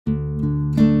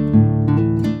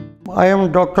I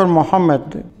am Dr.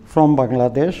 Mohammed from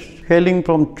Bangladesh, hailing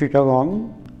from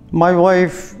Chittagong. My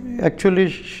wife, actually,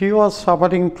 she was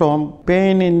suffering from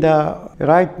pain in the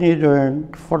right knee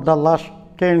joint for the last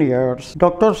 10 years.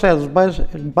 Doctors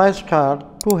advised her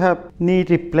to have knee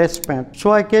replacement.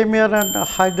 So I came here in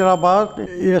Hyderabad,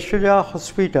 Yashoda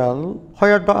hospital,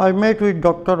 where I met with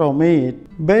Dr. Amit.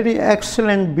 Very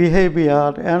excellent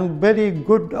behavior and very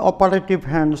good operative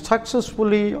hand.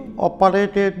 Successfully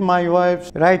operated my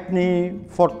wife's right knee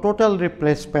for total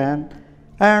replacement.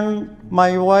 And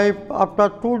my wife, after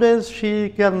 2 days, she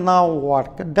can now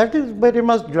work. That is very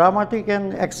much dramatic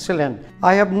and excellent.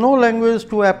 I have no language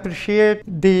to appreciate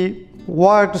the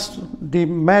words, the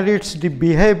merits, the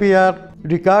behavior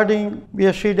regarding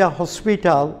Yashoda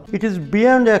Hospital. It is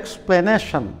beyond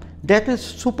explanation. That is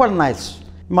super nice.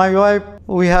 My wife,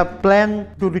 we have planned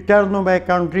to return to my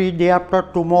country day after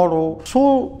tomorrow.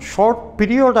 So short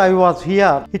period I was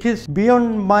here, it is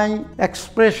beyond my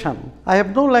expression. I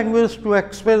have no language to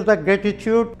express the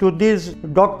gratitude to this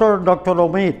Dr.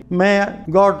 Amit. May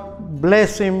God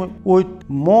bless him with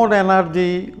more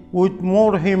energy, with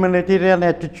more humanitarian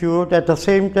attitude. At the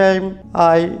same time,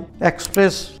 I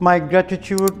express my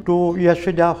gratitude to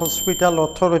Yashoda Hospital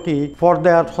Authority for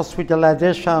their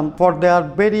hospitalization, for their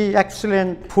very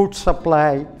excellent food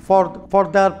supply, for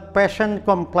their patient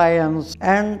compliance,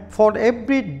 and for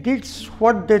every deeds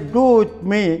what they do with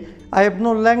me. I have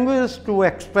no language to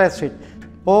express it.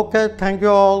 Okay, thank you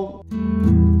all.